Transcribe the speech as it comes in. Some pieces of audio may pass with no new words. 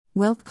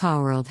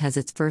World has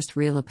its first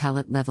real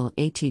appellate-level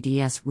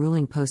ATDS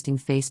ruling posting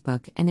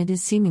Facebook, and it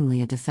is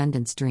seemingly a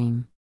defendant's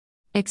dream.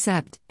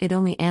 Except, it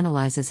only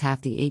analyzes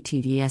half the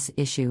ATDS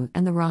issue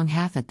and the wrong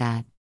half at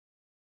that.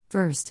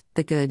 First,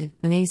 the good,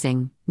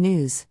 amazing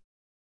news.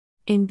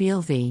 In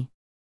Beal v.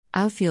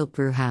 Outfield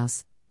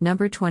Brewhouse,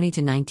 number 20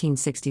 to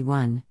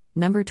 1961,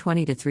 number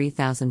 20 to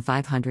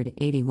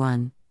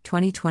 3581,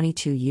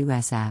 2022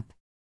 U.S. App.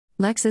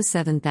 Lexus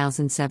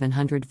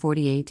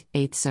 7748,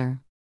 8th Sir.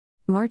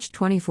 March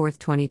 24,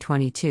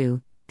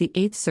 2022, the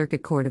Eighth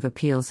Circuit Court of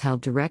Appeals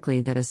held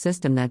directly that a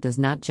system that does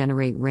not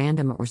generate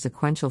random or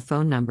sequential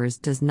phone numbers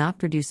does not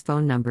produce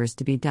phone numbers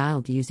to be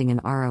dialed using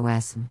an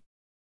ROS.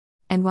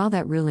 And while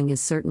that ruling is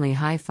certainly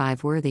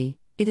high-five worthy,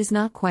 it is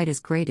not quite as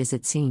great as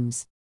it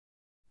seems.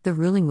 The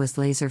ruling was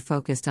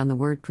laser-focused on the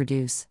word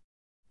produce.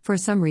 For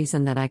some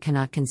reason that I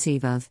cannot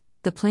conceive of,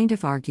 the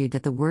plaintiff argued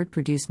that the word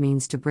produce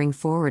means to bring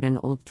forward an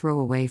old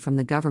throwaway from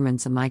the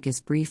government's amicus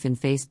brief in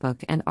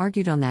Facebook, and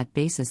argued on that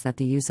basis that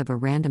the use of a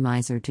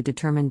randomizer to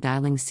determine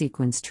dialing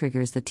sequence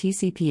triggers the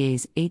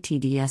TCPA's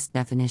ATDS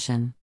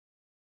definition.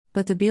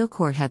 But the Beal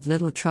Court had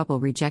little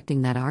trouble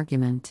rejecting that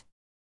argument.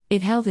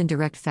 It held in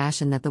direct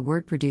fashion that the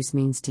word produce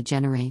means to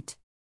generate.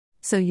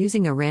 So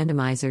using a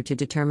randomizer to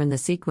determine the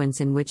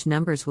sequence in which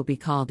numbers will be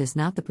called is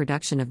not the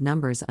production of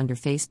numbers under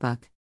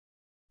Facebook.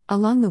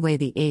 Along the way,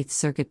 the Eighth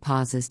Circuit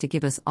pauses to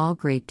give us all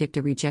great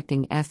dicta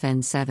rejecting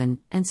FN7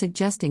 and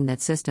suggesting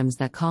that systems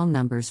that call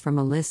numbers from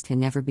a list can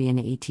never be an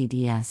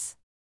ATDS.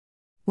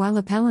 While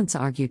appellants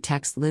argue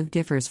TextLive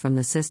differs from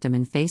the system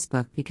in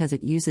Facebook because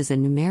it uses a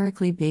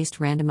numerically based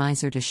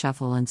randomizer to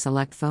shuffle and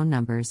select phone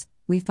numbers,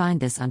 we find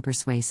this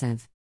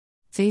unpersuasive.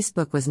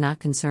 Facebook was not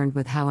concerned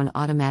with how an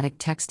automatic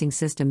texting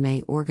system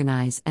may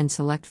organize and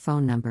select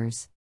phone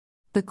numbers.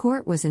 The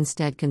court was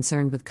instead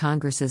concerned with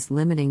Congress's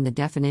limiting the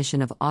definition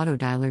of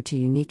autodialer to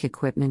unique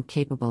equipment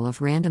capable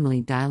of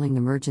randomly dialing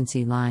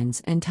emergency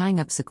lines and tying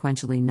up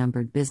sequentially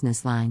numbered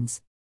business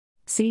lines.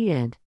 See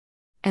id.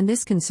 And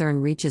this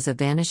concern reaches a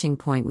vanishing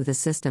point with a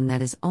system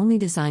that is only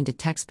designed to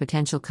text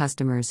potential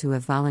customers who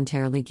have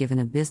voluntarily given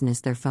a business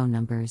their phone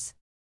numbers.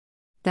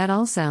 That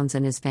all sounds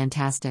and is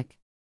fantastic.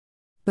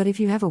 But if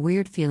you have a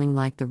weird feeling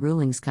like the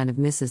rulings kind of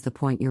misses the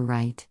point, you're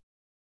right.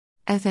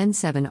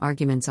 FN7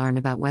 arguments aren't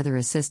about whether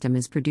a system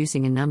is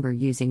producing a number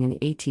using an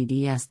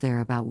ATDS, they're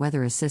about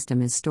whether a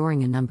system is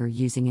storing a number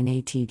using an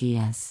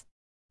ATDS.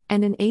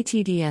 And an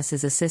ATDS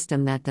is a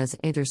system that does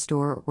either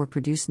store or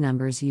produce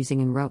numbers using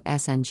an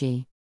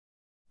ROSNG.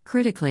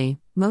 Critically,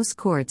 most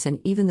courts and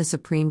even the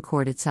Supreme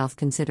Court itself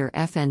consider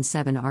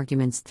FN7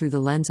 arguments through the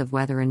lens of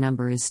whether a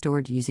number is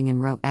stored using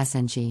an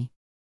ROSNG.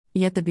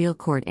 Yet the Beal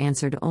Court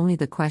answered only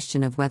the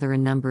question of whether a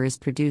number is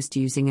produced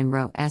using an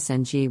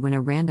ROSNG when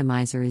a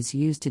randomizer is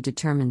used to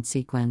determine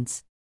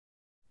sequence.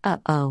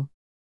 So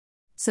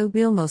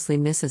Beal mostly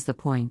misses the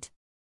point.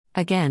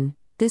 Again,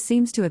 this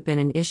seems to have been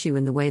an issue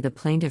in the way the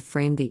plaintiff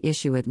framed the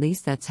issue, at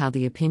least that's how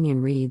the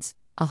opinion reads,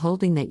 a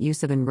holding that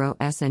use of an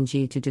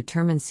ROSNG to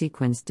determine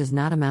sequence does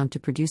not amount to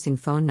producing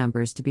phone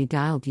numbers to be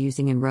dialed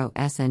using an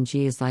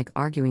ROSNG is like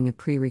arguing a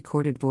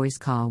pre-recorded voice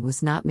call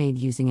was not made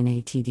using an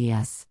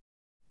ATDS.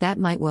 That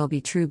might well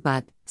be true,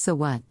 but, so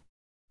what?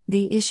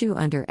 The issue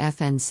under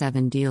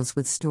FN7 deals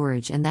with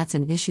storage, and that's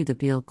an issue the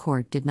Beal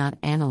Court did not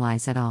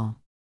analyze at all.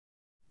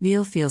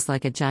 Beal feels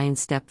like a giant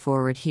step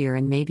forward here,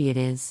 and maybe it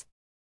is.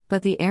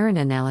 But the Aaron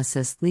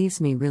analysis leaves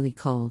me really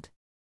cold.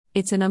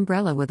 It's an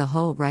umbrella with a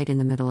hole right in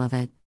the middle of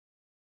it.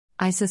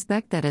 I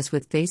suspect that as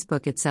with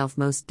Facebook itself,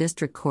 most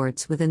district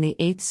courts within the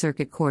Eighth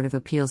Circuit Court of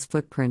Appeals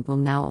footprint will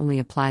now only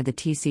apply the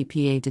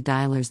TCPA to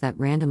dialers that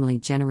randomly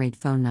generate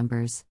phone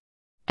numbers.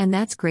 And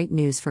that's great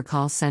news for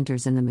call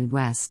centers in the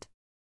Midwest.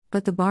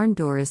 But the barn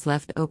door is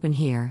left open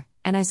here,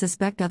 and I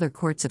suspect other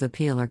courts of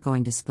appeal are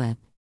going to split.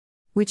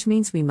 Which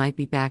means we might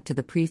be back to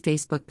the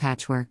pre-Facebook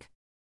patchwork.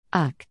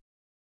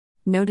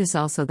 Notice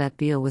also that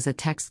Beal was a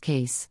text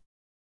case.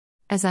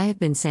 As I have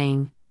been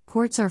saying,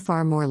 courts are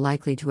far more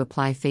likely to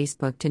apply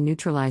Facebook to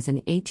neutralize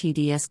an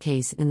ATDS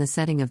case in the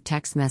setting of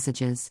text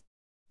messages.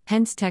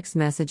 Hence, text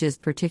messages,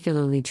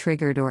 particularly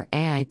triggered or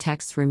AI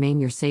texts, remain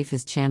your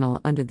safest channel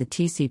under the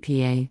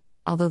TCPA,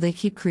 although they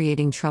keep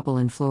creating trouble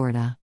in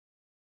Florida.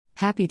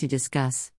 Happy to discuss.